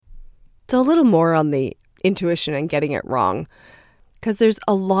So a little more on the intuition and getting it wrong, because there's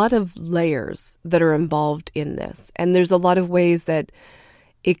a lot of layers that are involved in this. And there's a lot of ways that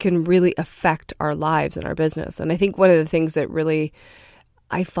it can really affect our lives and our business. And I think one of the things that really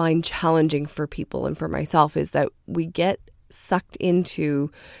I find challenging for people and for myself is that we get sucked into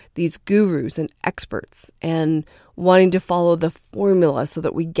these gurus and experts and wanting to follow the formula so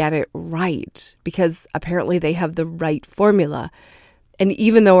that we get it right, because apparently they have the right formula. And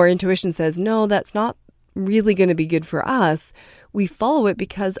even though our intuition says, no, that's not really going to be good for us, we follow it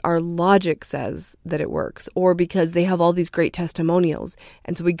because our logic says that it works, or because they have all these great testimonials.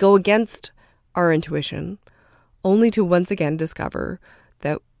 And so we go against our intuition only to once again discover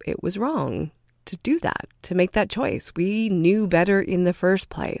that it was wrong to do that, to make that choice. We knew better in the first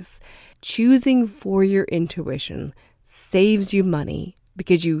place. Choosing for your intuition saves you money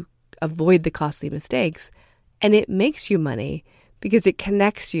because you avoid the costly mistakes, and it makes you money because it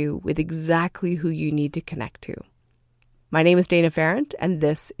connects you with exactly who you need to connect to. My name is Dana Ferrant, and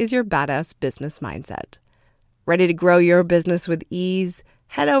this is your Badass Business Mindset. Ready to grow your business with ease?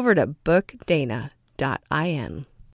 Head over to bookdana.in.